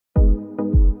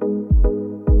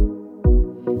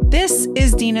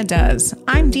is Dina Does.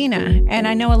 I'm Dina, and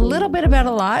I know a little bit about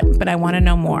a lot, but I want to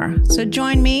know more. So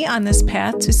join me on this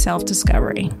path to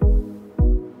self-discovery.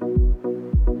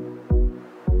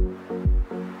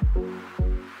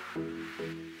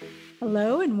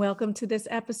 Hello, and welcome to this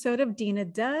episode of Dina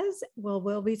Does. Well,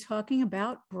 we'll be talking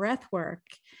about breathwork.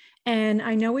 And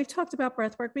I know we've talked about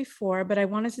breathwork before, but I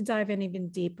wanted to dive in even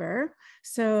deeper.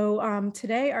 So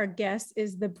today our guest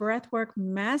is the breathwork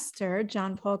master,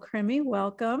 Jon Paul Crimi.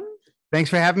 Welcome. Thanks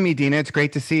for having me, Dina. It's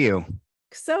great to see you.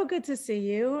 So good to see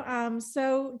you.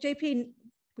 So JP,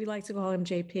 we like to call him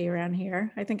JP around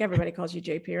here. I think everybody calls you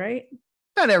JP, right?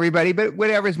 Not everybody, but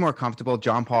whatever's more comfortable.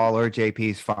 Jon Paul or JP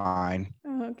is fine.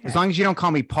 Okay. As long as you don't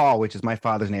call me Paul, which is my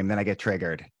father's name, then I get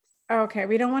triggered. Okay,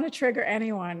 we don't want to trigger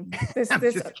anyone. This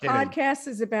podcast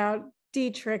is about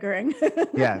de-triggering.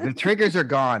 Yeah, the triggers are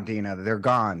gone, Dina. They're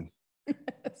gone.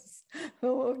 Yes.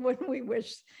 Wouldn't we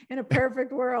wish in a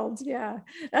perfect world? Yeah,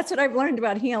 that's what I've learned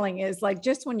about healing is like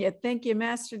just when you think you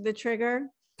mastered the trigger.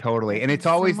 Totally. And it's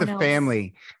always the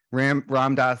family.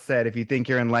 Ram Dass said, if you think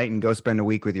you're enlightened, go spend a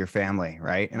week with your family,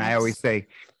 right? And I always say,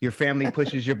 your family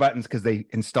pushes your buttons because they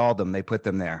installed them. They put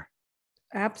them there.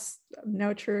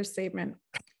 No true statement.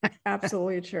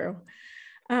 Absolutely true.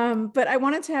 But I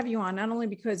wanted to have you on, not only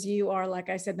because you are, like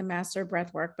I said, the master of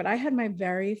breathwork, but I had my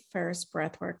very first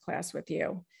breathwork class with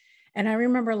you. And I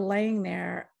remember laying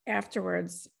there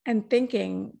afterwards and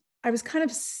thinking, I was kind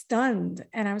of stunned.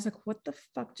 And I was like, what the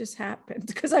fuck just happened?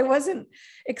 Because I wasn't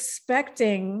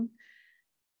expecting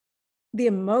the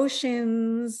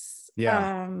emotions,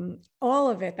 all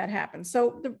of it that happened.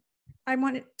 So I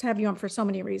wanted to have you on for so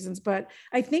many reasons, but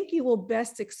I think you will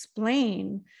best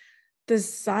explain the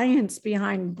science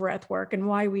behind breath work and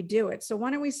why we do it. So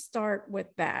why don't we start with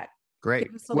that? Great.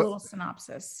 Give us a little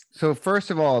synopsis. So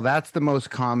first of all, that's the most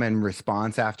common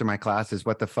response after my class is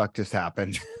what the fuck just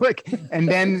happened? And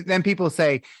then people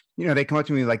say, they come up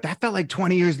to me like, that felt like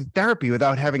 20 years of therapy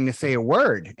without having to say a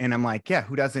word. And I'm like, yeah,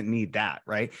 who doesn't need that?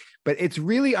 Right. But it's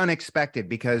really unexpected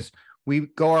because we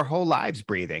go our whole lives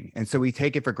breathing. And so we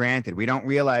take it for granted. We don't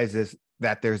realize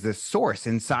that there's this source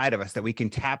inside of us that we can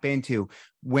tap into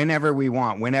whenever we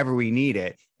want, whenever we need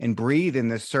it, and breathe in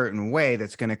this certain way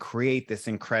that's going to create this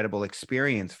incredible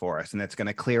experience for us. And that's going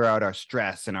to clear out our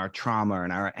stress and our trauma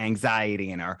and our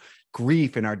anxiety and our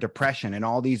grief and our depression and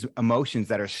all these emotions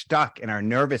that are stuck in our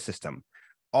nervous system.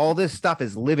 All this stuff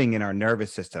is living in our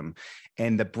nervous system.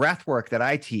 And the breath work that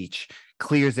I teach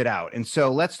clears it out. And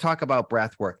so let's talk about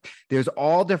breath work. There's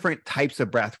all different types of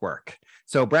breath work.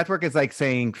 So breath work is like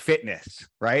saying fitness,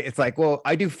 right? It's like, well,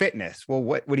 I do fitness. Well,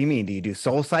 what do you mean? Do you do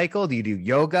Soul Cycle? Do you do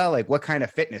yoga? Like what kind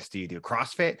of fitness do you do?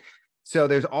 CrossFit? So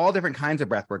there's all different kinds of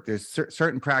breath work. There's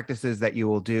certain practices that you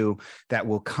will do that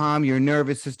will calm your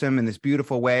nervous system in this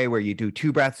beautiful way where you do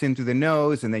 2 breaths in through the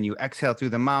nose and then you exhale through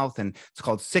the mouth. And it's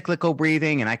called cyclical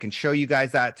breathing. And I can show you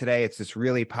guys that today. It's this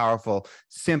really powerful,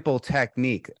 simple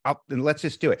technique. And let's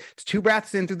just do it. It's 2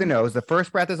 breaths in through the nose. The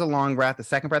first breath is a long breath. The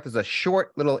second breath is a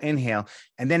short little inhale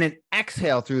and then an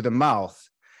exhale through the mouth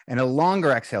and a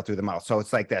longer exhale through the mouth. So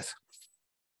it's like this.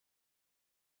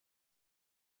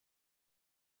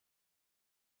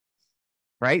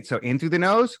 Right? So in through the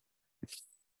nose,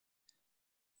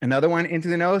 another one in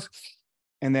through the nose,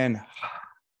 and then.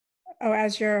 Oh,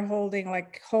 as you're holding,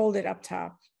 like hold it up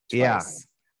top. Twice. Yeah.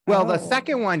 Well, the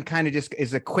second one kind of just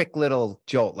is a quick little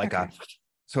jolt, like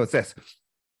so it's this.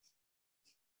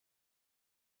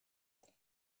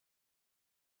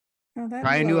 Oh, that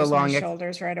lowers my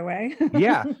shoulders right away.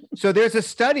 Yeah. So there's a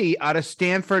study out of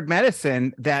Stanford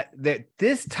Medicine that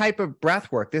this type of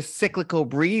breath work, this cyclical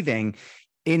breathing,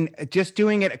 in just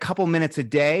doing it a couple minutes a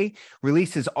day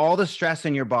releases all the stress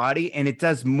in your body, and it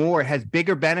does more. It has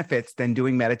bigger benefits than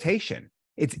doing meditation.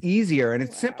 It's easier and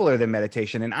it's simpler than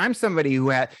meditation. And I'm somebody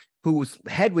whose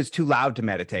head was too loud to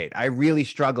meditate. I really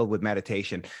struggled with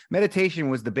meditation.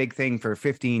 Meditation was the big thing for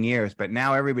 15 years, but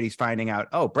now everybody's finding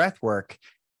out, breath work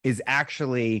is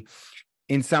actually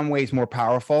in some ways more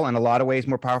powerful, and a lot of ways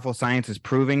more powerful. Science is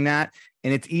proving that,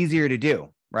 and it's easier to do,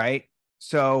 right?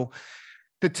 So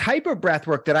the type of breath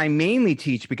work that I mainly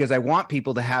teach, because I want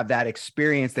people to have that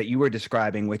experience that you were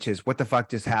describing, which is what the fuck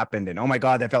just happened? And oh my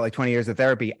God, that felt like 20 years of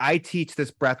therapy. I teach this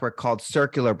breath work called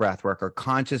circular breath work or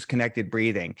conscious connected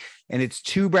breathing. And it's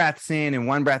 2 breaths in and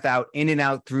 1 breath out, in and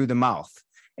out through the mouth.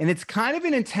 And it's kind of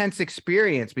an intense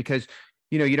experience because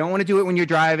you don't want to do it when you're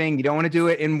driving. You don't want to do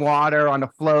it in water, on a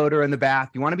float, or in the bath.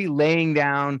 You want to be laying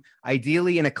down,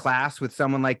 ideally in a class with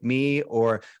someone like me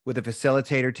or with a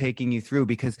facilitator taking you through,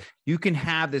 because you can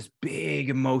have this big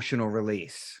emotional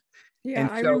release. Yeah,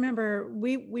 I remember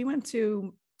we went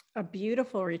to a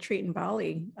beautiful retreat in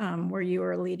Bali where you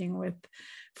were leading with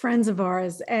friends of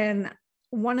ours. And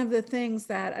one of the things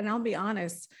that, and I'll be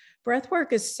honest, breath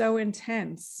work is so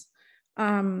intense.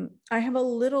 I have a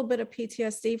little bit of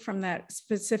PTSD from that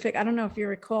specific. I don't know if you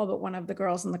recall, but one of the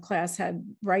girls in the class had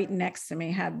right next to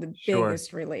me had the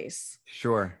biggest release.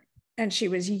 Sure. And she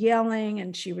was yelling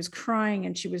and she was crying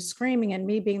and she was screaming. And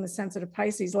me being the sensitive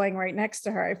Pisces laying right next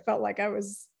to her, I felt like I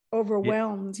was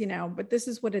overwhelmed, but this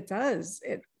is what it does.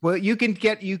 Well, you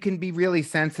can be really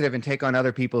sensitive and take on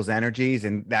other people's energies,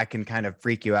 and that can kind of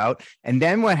freak you out. And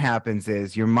then what happens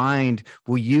is your mind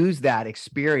will use that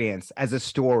experience as a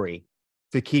story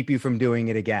to keep you from doing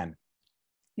it again.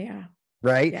 Yeah.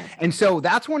 Right. Yeah. And so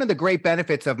that's one of the great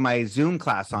benefits of my Zoom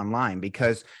class online,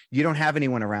 because you don't have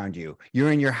anyone around you.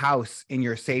 You're in your house, in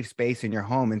your safe space, in your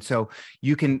home. And so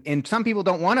you can, and some people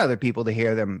don't want other people to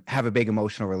hear them have a big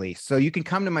emotional release. So you can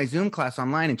come to my Zoom class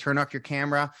online and turn off your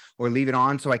camera or leave it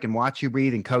on so I can watch you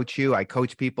breathe and coach you. I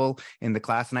coach people in the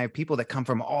class, and I have people that come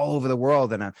from all over the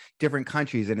world and different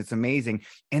countries, and it's amazing.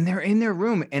 And they're in their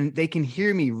room and they can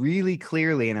hear me really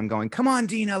clearly. And I'm going, come on,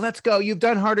 Dina, let's go. You've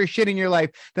done harder shit in your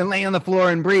life than lay on the floor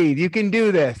and breathe. You can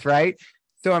do this, right?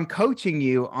 So I'm coaching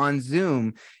you on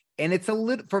Zoom, and it's a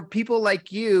little, for people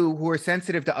like you who are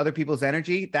sensitive to other people's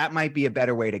energy, that might be a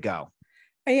better way to go.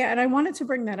 Yeah. And I wanted to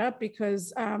bring that up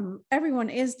because everyone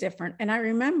is different. And I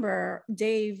remember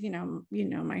Dave,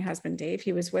 my husband, Dave,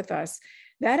 he was with us.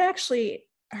 That actually,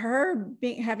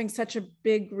 having such a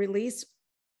big release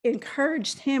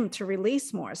encouraged him to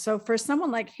release more. So for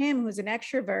someone like him, who's an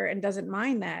extrovert and doesn't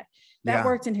mind that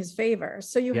worked in his favor.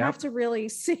 So you have to really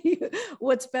see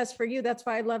what's best for you. That's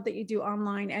why I love that you do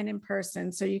online and in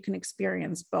person, so you can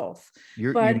experience both.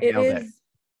 But it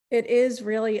is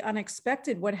really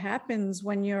unexpected what happens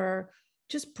when you're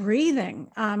just breathing.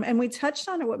 And we touched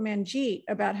on it with Manjeet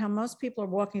about how most people are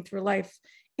walking through life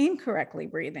incorrectly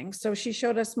breathing. So she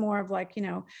showed us more of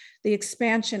the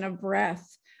expansion of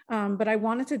breath. But I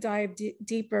wanted to dive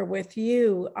deeper with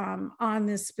you on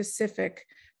this specific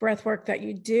breath work that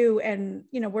you do. And,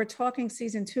 we're talking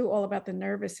season 2 all about the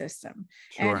nervous system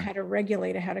and how to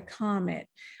regulate it, how to calm it.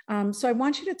 So I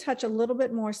want you to touch a little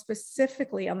bit more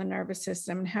specifically on the nervous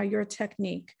system and how your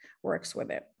technique works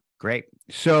with it. Great.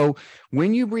 So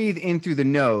when you breathe in through the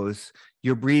nose,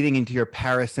 you're breathing into your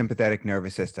parasympathetic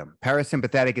nervous system.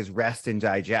 Parasympathetic is rest and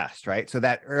digest, right? So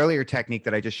that earlier technique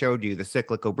that I just showed you, the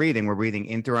cyclical breathing, we're breathing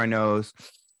in through our nose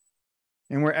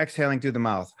and we're exhaling through the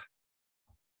mouth.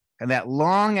 And that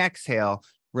long exhale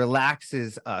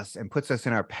relaxes us and puts us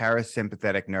in our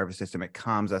parasympathetic nervous system. It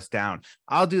calms us down.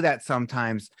 I'll do that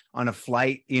sometimes on a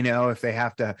flight, if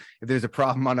there's a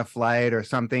problem on a flight or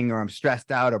something, or I'm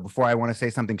stressed out, or before I want to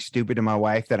say something stupid to my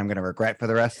wife that I'm going to regret for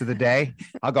the rest of the day,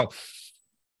 I'll go,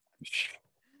 shut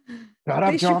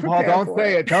up, Jon Paul, don't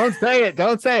say it. Don't say it.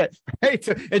 Don't say it. Right?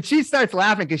 So, and she starts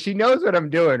laughing because she knows what I'm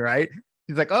doing, right?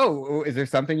 She's like, oh, is there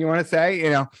something you want to say?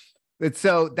 And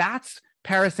so that's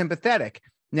parasympathetic.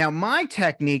 Now, my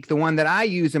technique, the one that I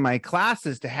use in my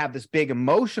classes to have this big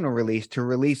emotional release, to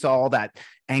release all that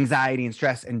anxiety and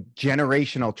stress and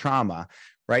generational trauma,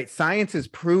 right? Science has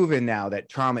proven now that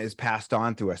trauma is passed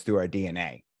on through us through our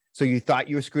DNA. So you thought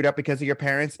you were screwed up because of your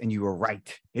parents, and you were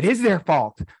right. It is their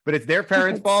fault, but it's their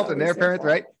parents' fault and their parents,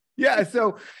 right? Yeah.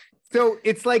 So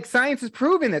it's like science has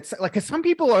proven that, because some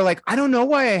people are like, I don't know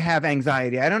why I have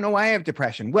anxiety. I don't know why I have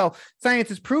depression. Well, science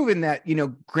has proven that,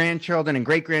 grandchildren and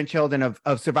great-grandchildren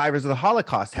of survivors of the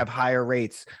Holocaust have higher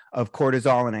rates of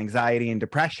cortisol and anxiety and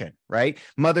depression, right?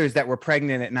 Mothers that were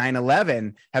pregnant at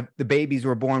 9/11 the babies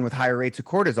were born with higher rates of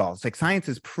cortisol. It's like science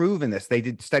has proven this. They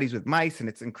did studies with mice, and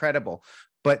it's incredible.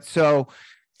 But so...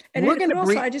 And it could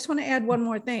also, I just want to add one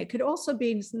more thing. It could also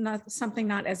be something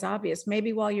not as obvious.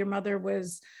 Maybe while your mother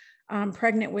was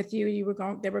pregnant with you,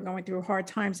 they were going through hard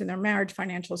times in their marriage,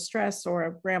 financial stress, or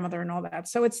a grandmother and all that.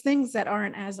 So it's things that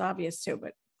aren't as obvious too,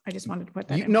 but I just wanted to put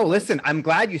that in. No, listen, I'm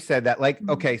glad you said that.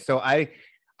 Okay, so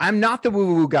I'm not the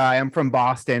woo-woo guy. I'm from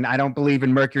Boston. I don't believe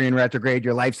in Mercury in retrograde.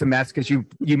 Your life's a mess because you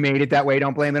made it that way.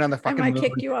 Don't blame it on the fucking moon. I might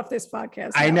kick you off this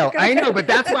podcast. I know, but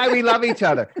that's why we love each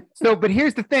other. So, but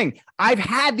here's the thing. I've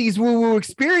had these woo-woo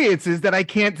experiences that I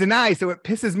can't deny. So it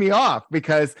pisses me off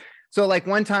because... So like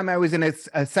one time I was in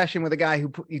a session with a guy who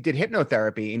did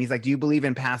hypnotherapy, and he's like, do you believe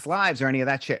in past lives or any of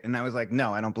that shit? And I was like,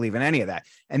 no, I don't believe in any of that.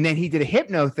 And then he did a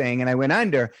hypno thing and I went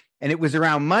under, and it was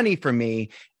around money for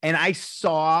me. And I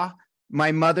saw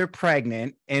my mother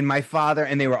pregnant and my father,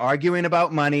 and they were arguing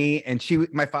about money. And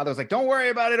my father was like, don't worry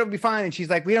about it. It'll be fine. And she's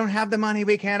like, we don't have the money.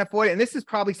 We can't afford it. And this is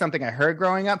probably something I heard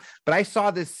growing up, but I saw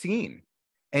this scene,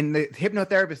 and the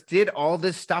hypnotherapist did all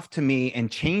this stuff to me and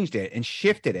changed it and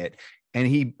shifted it.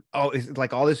 And it's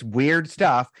like all this weird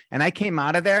stuff. And I came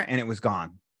out of there and it was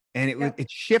gone. And Yep. it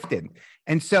shifted.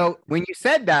 And so when you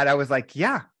said that, I was like,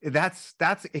 yeah, that's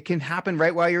it can happen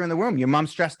right while you're in the womb. Your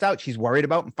mom's stressed out. She's worried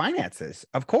about finances,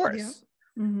 of Yep. course.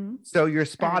 Mm-hmm. So you're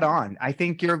spot on. I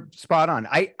think you're spot on.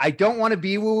 I don't want to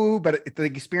be woo-woo, but the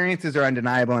experiences are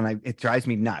undeniable and it drives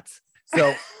me nuts.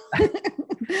 So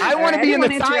I want to be in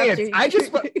the science.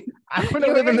 I want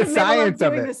to live in the science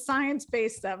of it. The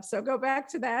science-based stuff. So go back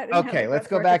to that. And okay, let's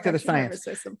go back to the science.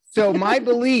 So my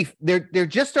belief, they're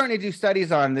just starting to do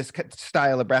studies on this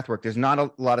style of breath work. There's not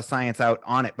a lot of science out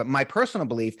on it, but my personal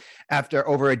belief, after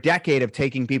over a decade of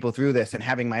taking people through this and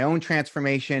having my own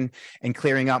transformation and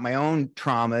clearing out my own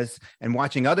traumas and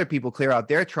watching other people clear out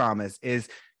their traumas, is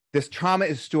this trauma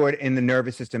is stored in the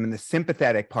nervous system, in the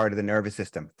sympathetic part of the nervous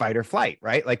system, fight or flight,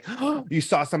 right? Like you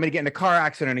saw somebody get in a car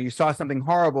accident or you saw something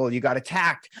horrible, you got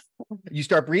attacked. You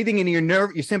start breathing into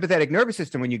your sympathetic nervous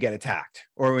system when you get attacked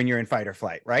or when you're in fight or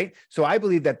flight, right? So I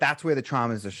believe that that's where the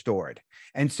traumas are stored.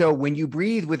 And so when you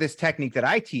breathe with this technique that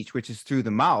I teach, which is through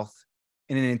the mouth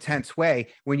in an intense way,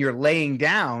 when you're laying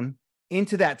down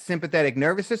into that sympathetic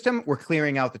nervous system, we're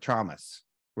clearing out the traumas.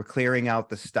 We're clearing out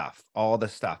the stuff, all the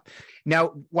stuff.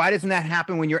 Now, why doesn't that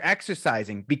happen when you're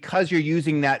exercising? Because you're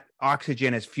using that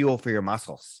oxygen as fuel for your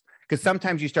muscles. Because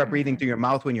sometimes you start breathing through your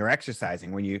mouth when you're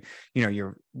exercising, when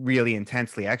you're really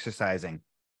intensely exercising.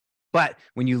 But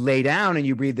when you lay down and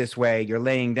you breathe this way, you're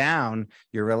laying down,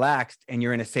 you're relaxed, and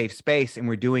you're in a safe space, and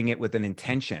we're doing it with an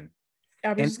intention.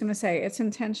 I was just going to say, it's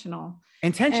intentional.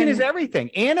 Intention is everything.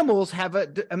 Animals have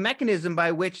a mechanism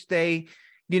by which they,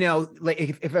 like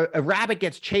if a rabbit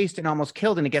gets chased and almost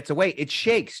killed and it gets away, it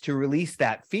shakes to release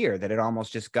that fear that it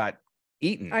almost just got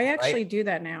eaten. I actually do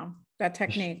that now, that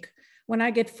technique. When I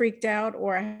get freaked out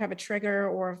or I have a trigger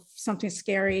or something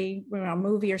scary, a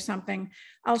movie or something,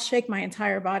 I'll shake my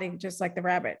entire body just like the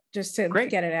rabbit, just to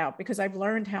get it out, because I've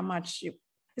learned how much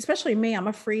especially me, I'm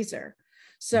a freezer.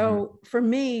 So for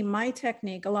me, my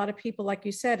technique, a lot of people, like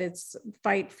you said, it's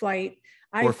fight, flight.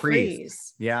 I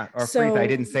freeze. Yeah. Or freeze. I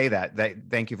didn't say that.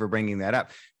 Thank you for bringing that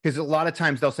up. Because a lot of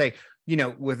times they'll say,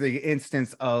 with the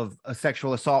instance of a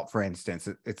sexual assault, for instance,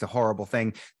 it's a horrible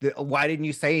thing. Why didn't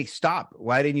you say stop?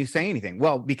 Why didn't you say anything?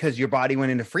 Well, because your body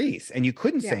went into freeze and you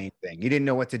couldn't say anything. You didn't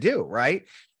know what to do. Right.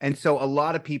 And so a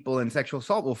lot of people in sexual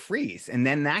assault will freeze, and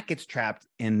then that gets trapped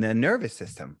in the nervous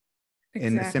system.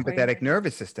 In the sympathetic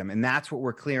nervous system. And that's what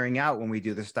we're clearing out when we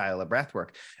do the style of breath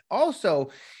work. Also,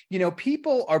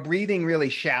 people are breathing really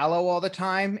shallow all the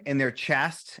time in their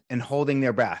chest and holding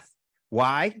their breath.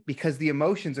 Why? Because the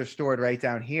emotions are stored right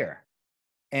down here.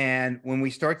 And when we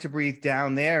start to breathe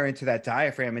down there into that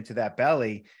diaphragm, into that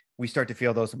belly, we start to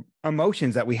feel those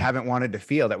emotions that we haven't wanted to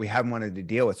feel, that we haven't wanted to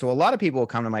deal with. So a lot of people will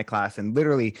come to my class and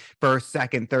literally first,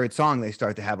 second, third song, they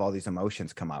start to have all these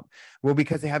emotions come up. Well,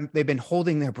 because they've been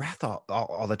holding their breath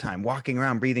all the time, walking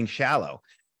around, breathing shallow.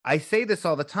 I say this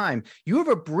all the time. You have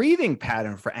a breathing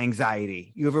pattern for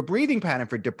anxiety. You have a breathing pattern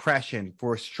for depression,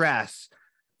 for stress,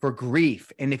 for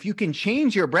grief. And if you can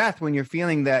change your breath when you're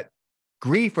feeling that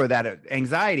grief or that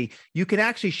anxiety, you can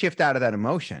actually shift out of that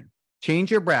emotion. Change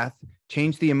your breath,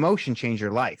 change the emotion, change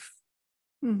your life.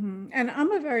 Mm-hmm. And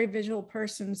I'm a very visual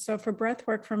person. So for breath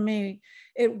work, for me,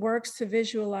 it works to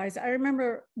visualize. I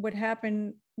remember what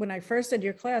happened when I first did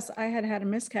your class. I had a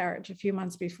miscarriage a few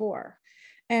months before.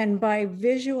 And by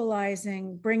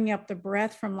visualizing, bringing up the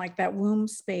breath from like that womb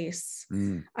space,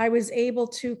 I was able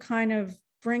to kind of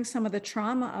bring some of the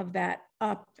trauma of that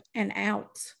up and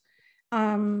out.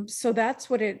 So that's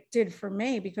what it did for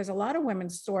me, because a lot of women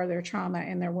store their trauma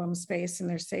in their womb space and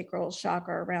their sacral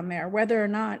chakra around there, whether or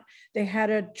not they had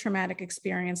a traumatic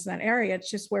experience in that area. It's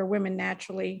just where women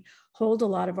naturally hold a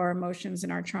lot of our emotions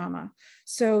and our trauma.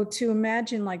 So to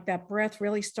imagine like that breath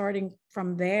really starting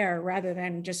from there, rather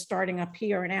than just starting up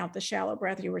here and out, the shallow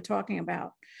breath you were talking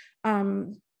about,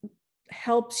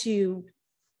 helps you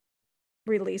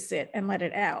release it and let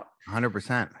it out.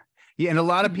 100%. Yeah, and a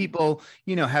lot of people,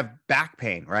 have back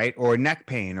pain, right? Or neck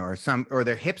pain, or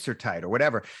their hips are tight or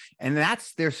whatever. And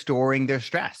they're storing their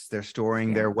stress. They're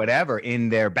storing their whatever in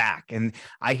their back. And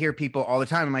I hear people all the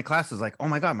time in my classes like, oh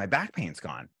my God, my back pain's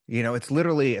gone.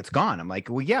 It's gone. I'm like,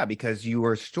 well, yeah, because you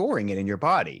are storing it in your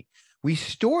body. We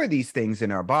store these things in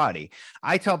our body.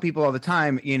 I tell people all the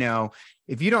time,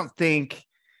 if you don't think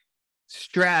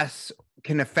stress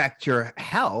can affect your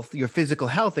health, your physical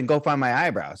health, and go find my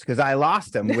eyebrows, because I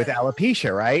lost them with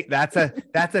alopecia, right? That's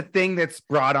a thing that's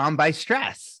brought on by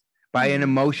stress, by an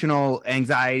emotional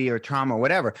anxiety or trauma or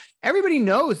whatever. Everybody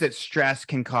knows that stress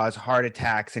can cause heart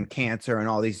attacks and cancer and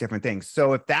all these different things.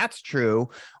 So if that's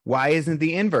true, why isn't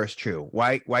the inverse true?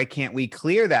 Why can't we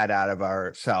clear that out of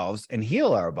ourselves and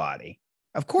heal our body?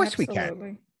 Of course we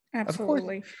can. Of course.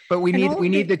 Absolutely. But we And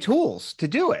need the tools to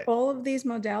do it. all of these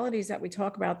modalities that we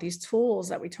talk about, these tools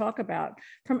that we talk about,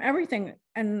 from everything.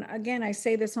 And again, I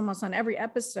say this almost on every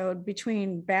episode,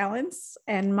 between balance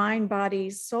and mind, body,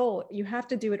 soul, you have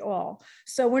to do it all.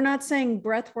 So we're not saying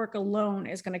breath work alone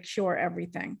is going to cure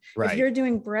everything. If Right. you're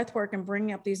doing breath work and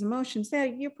bringing up these emotions, yeah,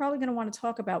 you're probably going to want to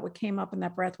talk about what came up in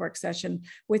that breath work session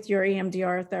with your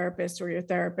EMDR therapist or your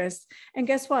therapist. And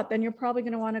guess what? Then you're probably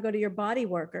going to want to go to your body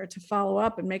worker to follow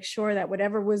up and make sure that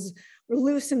whatever was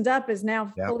loosened up is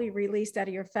now fully released out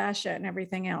of your fascia and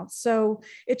everything else. So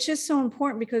it's just so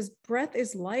important, because breath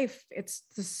is life.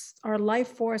 It's our life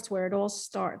force where it all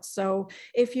starts. So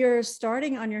if you're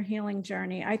starting on your healing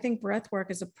journey, I think breath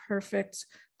work is a perfect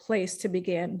place to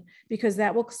begin, because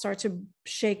that will start to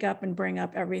shake up and bring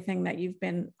up everything that you've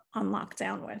been on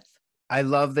lockdown with. I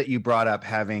love that you brought up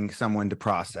having someone to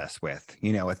process with,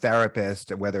 a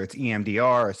therapist, whether it's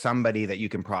EMDR or somebody that you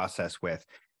can process with,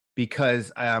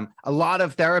 because a lot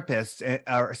of therapists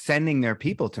are sending their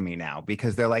people to me now,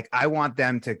 because they're like, I want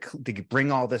them to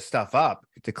bring all this stuff up,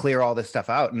 to clear all this stuff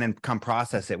out, and then come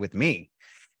process it with me.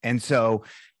 And so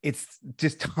it's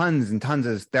just tons and tons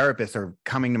of therapists are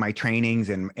coming to my trainings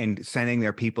and sending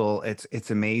their people.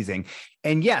 It's amazing.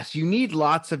 And yes, you need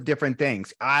lots of different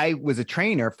things. I was a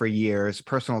trainer for years,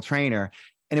 personal trainer,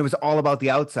 and it was all about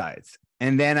the outsides.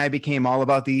 And then I became all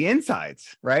about the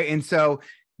insides, right? And so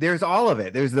there's all of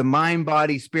it. There's the mind,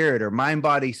 body, spirit, or mind,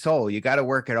 body, soul. You got to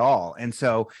work it all. And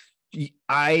so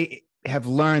I have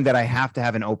learned that I have to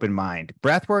have an open mind.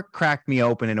 Breathwork cracked me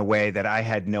open in a way that I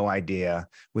had no idea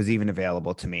was even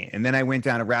available to me. And then I went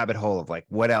down a rabbit hole of like,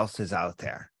 what else is out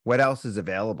there? What else is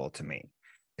available to me?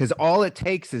 Because all it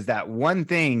takes is that one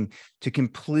thing to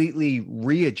completely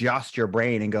readjust your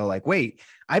brain and go like, wait,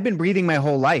 I've been breathing my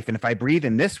whole life. And if I breathe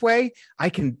in this way, I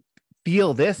can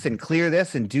feel this and clear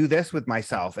this and do this with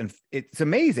myself. And it's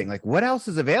amazing. Like, what else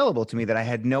is available to me that I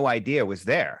had no idea was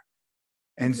there?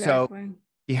 And so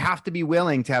you have to be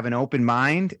willing to have an open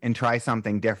mind and try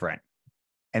something different.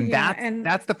 And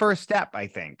that's the first step, I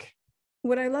think.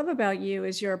 What I love about you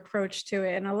is your approach to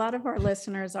it. And a lot of our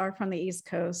listeners are from the East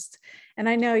Coast. And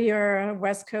I know you're a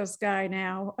West Coast guy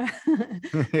now.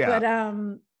 Yeah. But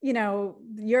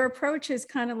your approach is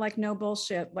kind of like no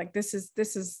bullshit. Like this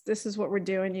is what we're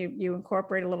doing. You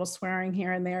incorporate a little swearing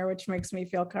here and there, which makes me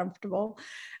feel comfortable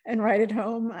and right at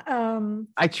home.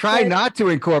 I try not to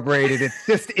incorporate it.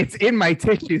 It's in my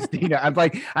tissues, Dina.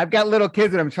 I've got little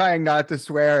kids and I'm trying not to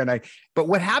swear. But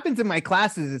what happens in my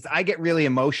classes is I get really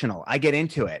emotional. I get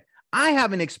into it. I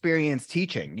haven't experienced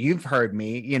teaching. You've heard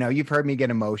me, you've heard me get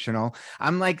emotional.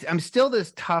 I'm still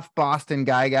this tough Boston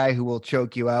guy who will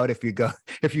choke you out if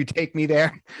you take me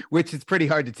there, which is pretty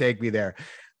hard to take me there.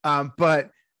 But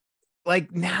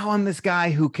like now I'm this guy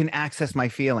who can access my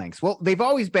feelings. Well, they've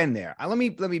always been there. Let me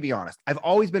be honest. I've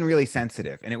always been really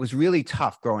sensitive, and it was really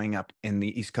tough growing up in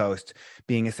the East Coast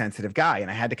being a sensitive guy. And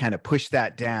I had to kind of push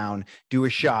that down, do a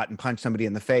shot and punch somebody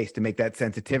in the face to make that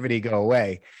sensitivity go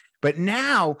away. But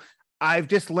now I've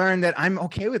just learned that I'm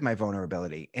okay with my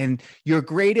vulnerability, and your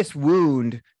greatest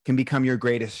wound can become your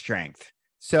greatest strength.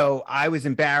 So I was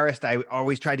embarrassed. I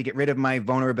always tried to get rid of my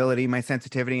vulnerability, my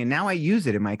sensitivity, and now I use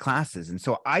it in my classes. And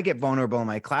so I get vulnerable in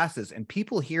my classes, and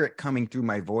people hear it coming through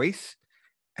my voice,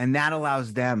 and that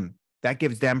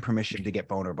gives them permission to get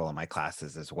vulnerable in my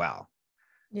classes as well.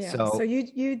 Yeah. So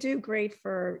you do great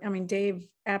Dave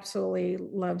absolutely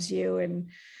loves you, and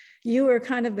you were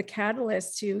kind of the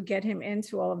catalyst to get him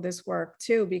into all of this work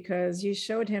too, because you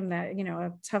showed him that,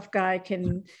 a tough guy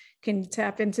can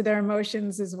tap into their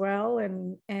emotions as well.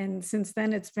 And since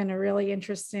then it's been a really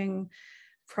interesting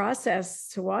process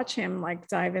to watch him like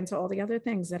dive into all the other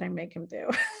things that I make him do.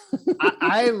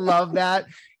 I love that,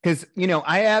 because,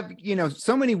 I have,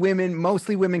 so many women,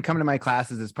 mostly women come to my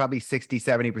classes. It's probably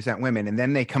 60-70% women. And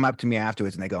then they come up to me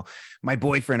afterwards and they go, my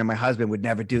boyfriend and my husband would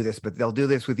never do this, but they'll do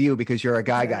this with you because you're a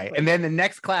guy. And then the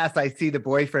next class I see the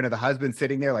boyfriend or the husband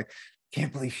sitting there like,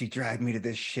 can't believe she dragged me to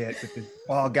this shit. But this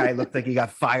bald guy looked like he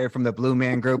got fired from the Blue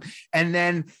Man Group. And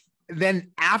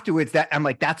then afterwards I'm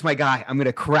like, that's my guy. I'm going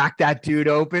to crack that dude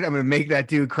open. I'm going to make that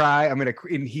dude cry. I'm going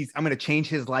to change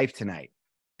his life tonight.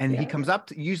 And he comes up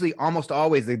to, usually almost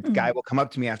always the guy will come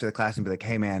up to me after the class and be like,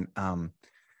 hey man,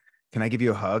 can I give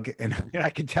you a hug? And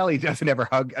I can tell he doesn't ever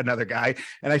hug another guy.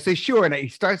 And I say, sure. And he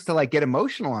starts to like get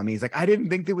emotional on me. He's like, I didn't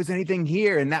think there was anything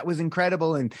here. And that was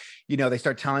incredible. And, they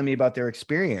start telling me about their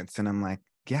experience. And I'm like,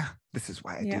 yeah, this is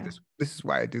why I do this. This is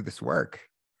why I do this work.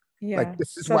 Yeah. Like,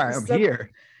 this is why I'm here.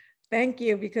 Thank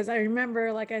you. Because I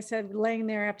remember, like I said, laying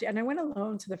there and I went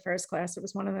alone to the first class. It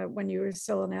was when you were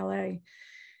still in LA.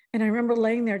 And I remember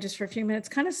laying there just for a few minutes,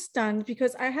 kind of stunned,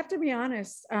 because I have to be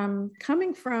honest,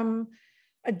 coming from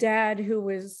a dad who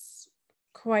was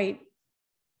quite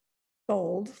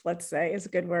bold, let's say is a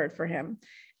good word for him.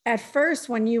 At first,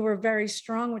 when you were very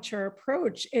strong with your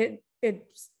approach, it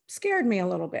scared me a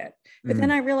little bit. But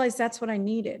then I realized that's what I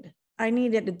needed. I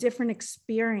needed a different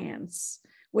experience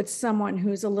with someone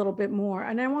who's a little bit more,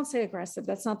 and I won't say aggressive,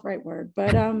 that's not the right word,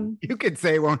 but you could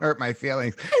say it won't hurt my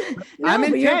feelings. no, I'm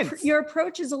but intense. your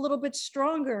approach is a little bit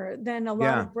stronger than a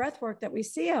lot of breath work that we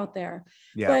see out there.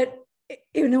 But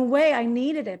in a way, I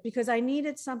needed it, because I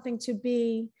needed something to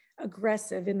be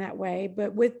aggressive in that way,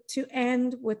 but to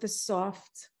end with a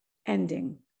soft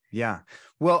ending. Yeah.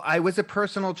 Well, I was a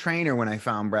personal trainer when I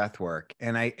found breath work,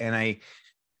 and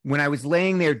when I was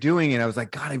laying there doing it, I was like,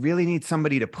 God, I really need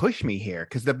somebody to push me here,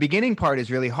 because the beginning part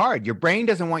is really hard. Your brain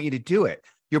doesn't want you to do it.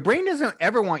 Your brain doesn't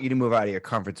ever want you to move out of your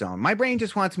comfort zone. My brain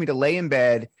just wants me to lay in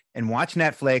bed and watch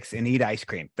Netflix and eat ice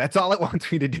cream. That's all it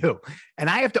wants me to do.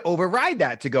 And I have to override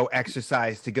that to go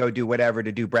exercise, to go do whatever,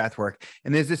 to do breath work.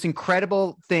 And there's this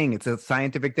incredible thing. It's a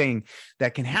scientific thing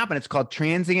that can happen. It's called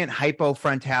transient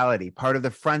hypofrontality. Part of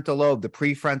the frontal lobe, the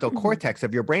prefrontal cortex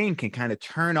of your brain, can kind of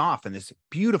turn off in this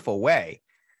beautiful way.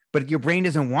 But your brain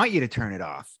doesn't want you to turn it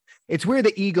off. It's where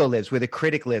the ego lives, where the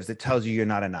critic lives, that tells you you're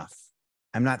not enough.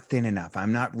 I'm not thin enough.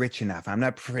 I'm not rich enough. I'm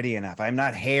not pretty enough. I'm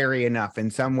not hairy enough.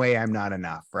 In some way, I'm not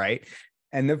enough, right?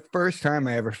 And the first time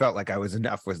I ever felt like I was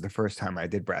enough was the first time I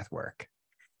did breath work.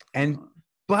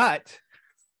 But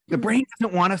the brain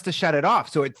doesn't want us to shut it off.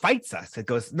 So it fights us. It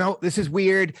goes, no, this is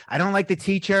weird. I don't like the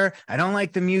teacher. I don't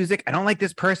like the music. I don't like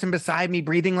this person beside me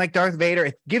breathing like Darth Vader.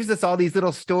 It gives us all these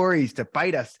little stories to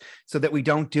fight us so that we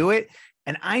don't do it.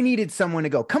 And I needed someone to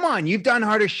go, come on, you've done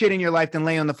harder shit in your life than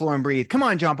lay on the floor and breathe. Come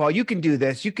on, Jon Paul, you can do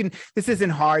this. This isn't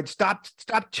hard. Stop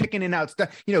chickening out.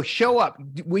 Show up.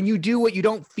 When you do what you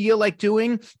don't feel like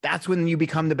doing, that's when you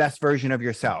become the best version of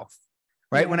yourself,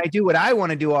 right? When I do what I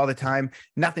want to do all the time,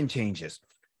 nothing changes.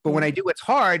 But when I do what's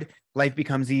hard, life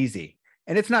becomes easy.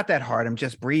 And it's not that hard. I'm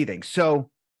just breathing. So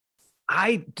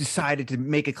I decided to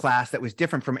make a class that was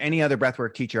different from any other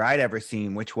breathwork teacher I'd ever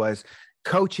seen, which was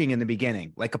coaching in the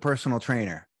beginning, like a personal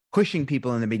trainer, pushing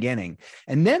people in the beginning.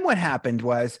 And then what happened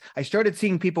was I started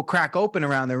seeing people crack open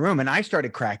around the room, and I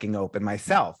started cracking open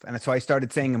myself. And so I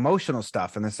started saying emotional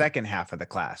stuff in the second half of the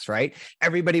class, right?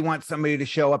 Everybody wants somebody to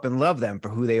show up and love them for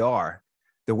who they are,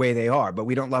 the way they are, but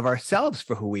we don't love ourselves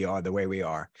for who we are, the way we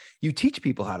are. You teach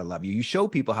people how to love you. You show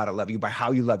people how to love you by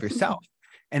how you love yourself.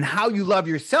 And how you love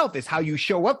yourself is how you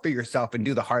show up for yourself and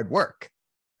do the hard work.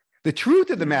 The truth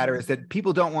of the matter is that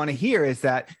people don't want to hear is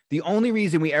that the only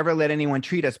reason we ever let anyone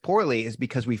treat us poorly is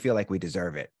because we feel like we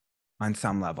deserve it on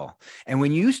some level. And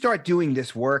when you start doing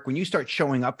this work, when you start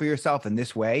showing up for yourself in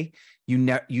this way,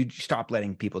 you stop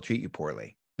letting people treat you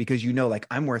poorly, because you know, like,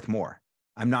 I'm worth more.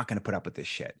 I'm not going to put up with this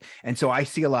shit. And so I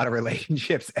see a lot of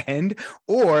relationships end,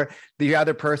 or the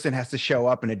other person has to show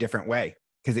up in a different way,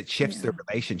 because it shifts the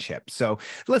relationship. So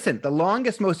listen, the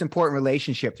longest, most important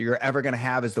relationship that you're ever going to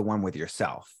have is the one with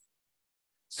yourself.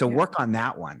 So work on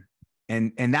that one.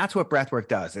 And that's what breathwork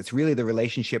does. It's really the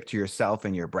relationship to yourself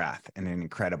and your breath in an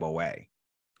incredible way.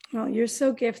 Well, you're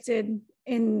so gifted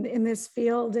in this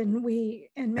field, and many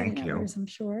others, I'm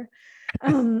sure.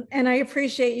 And I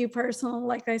appreciate you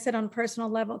like I said, on a personal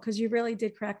level, because you really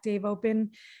did crack Dave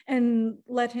open and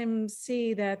let him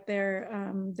see that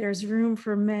there's room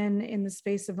for men in the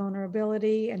space of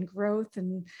vulnerability and growth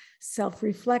and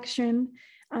self-reflection.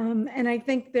 And I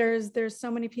think there's so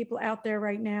many people out there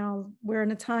right now. We're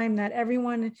in a time that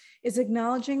everyone is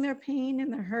acknowledging their pain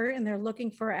and their hurt, and they're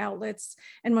looking for outlets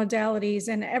and modalities,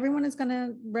 and everyone is going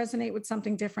to resonate with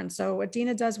something different. So at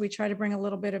Dina Does, we try to bring a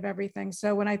little bit of everything.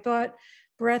 So when I thought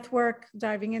breath work,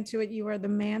 diving into it, you are the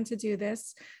man to do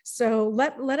this. So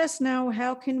let us know,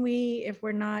 how can we, if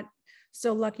we're not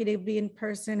so lucky to be in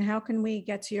person, how can we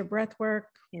get to your breath work?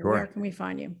 Sure. Where can we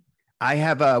find you? I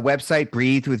have a website,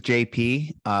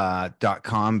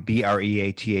 breathewithjp.com,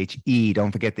 BREATHE.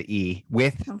 Don't forget the E,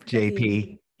 with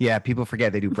JP. Yeah, people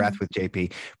forget they do breath with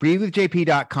JP.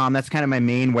 Breathewithjp.com. That's kind of my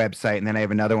main website. And then I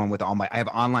have another one with I have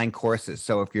online courses.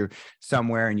 So if you're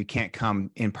somewhere and you can't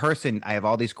come in person, I have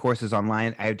all these courses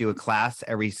online. I do a class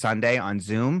every Sunday on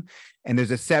Zoom, and there's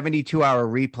a 72-hour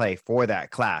replay for that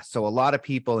class. So a lot of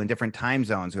people in different time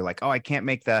zones are like, oh, I can't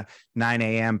make the 9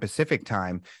 a.m. Pacific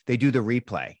time. They do the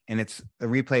replay, and the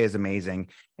replay is amazing.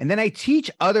 And then I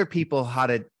teach other people how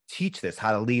to teach this,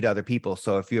 how to lead other people.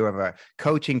 So if you have a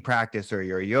coaching practice, or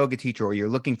you're a yoga teacher, or you're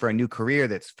looking for a new career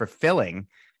that's fulfilling,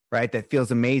 right, that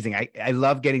feels amazing. I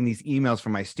love getting these emails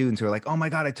from my students who are like, oh my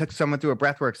God, I took someone through a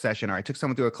breathwork session, or I took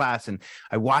someone through a class, and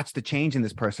I watched the change in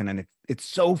this person, and it's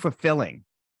so fulfilling.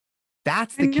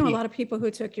 That's I the know a key. lot of people who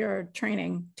took your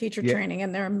training, teacher Yeah. training,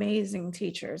 and they're amazing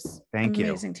teachers. Thank you.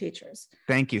 Amazing teachers.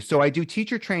 Thank you. So I do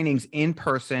teacher trainings in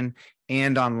person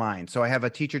and online. So I have a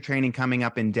teacher training coming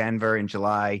up in Denver in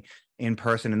July in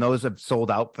person, and those have sold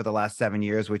out for the last 7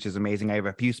 years, which is amazing. I have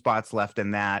a few spots left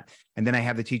in that. And then I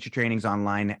have the teacher trainings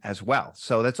online as well.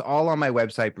 So that's all on my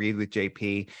website, Breathe with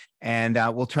JP. And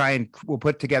we'll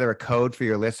put together a code for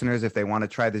your listeners if they want to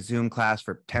try the Zoom class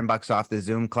for $10 off the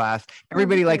Zoom class.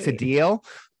 Everybody likes a deal.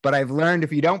 But I've learned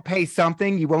if you don't pay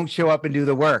something, you won't show up and do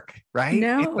the work, right?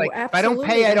 No, it's like, absolutely. if I don't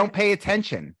pay, I don't pay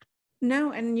attention.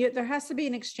 No, and there has to be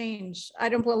an exchange.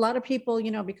 A lot of people,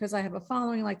 because I have a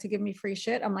following, like to give me free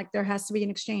shit. I'm like, there has to be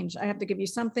an exchange. I have to give you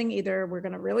something. Either we're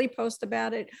going to really post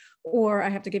about it, or I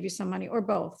have to give you some money, or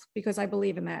both, because I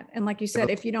believe in that. And like you said,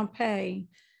 if you don't pay,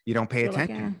 you don't pay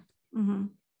attention. Like, mm-hmm.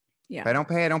 Yeah. If I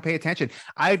don't pay attention.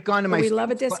 I've gone to my. We love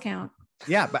a discount.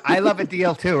 Yeah, but I love a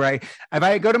deal too, right? If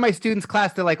I go to my students'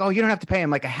 class, they're like, "Oh, you don't have to pay."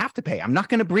 I'm like, "I have to pay. I'm not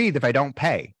going to breathe if I don't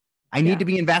pay. I need to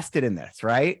be invested in this,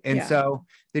 right?" And so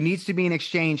there needs to be an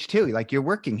exchange too. Like, you're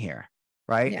working here,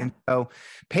 right? And so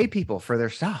pay people for their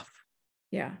stuff.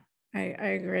 Yeah, I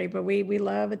agree. But we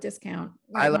love a discount.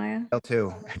 Right, I love Maya? it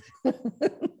too.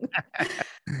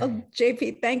 Well,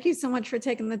 JP, thank you so much for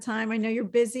taking the time. I know you're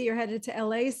busy. You're headed to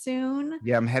LA soon.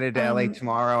 Yeah, I'm headed to LA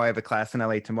tomorrow. I have a class in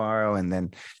LA tomorrow, and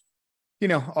then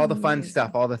all the fun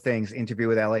stuff, all the things, interview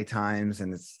with LA Times,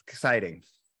 and it's exciting.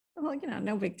 Well,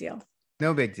 no big deal.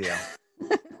 No big deal.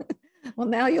 Well,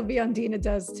 now you'll be on Dina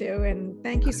Does too. And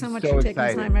thank you so much for taking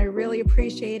the time. I really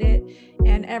appreciate it.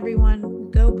 And everyone,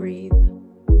 go breathe.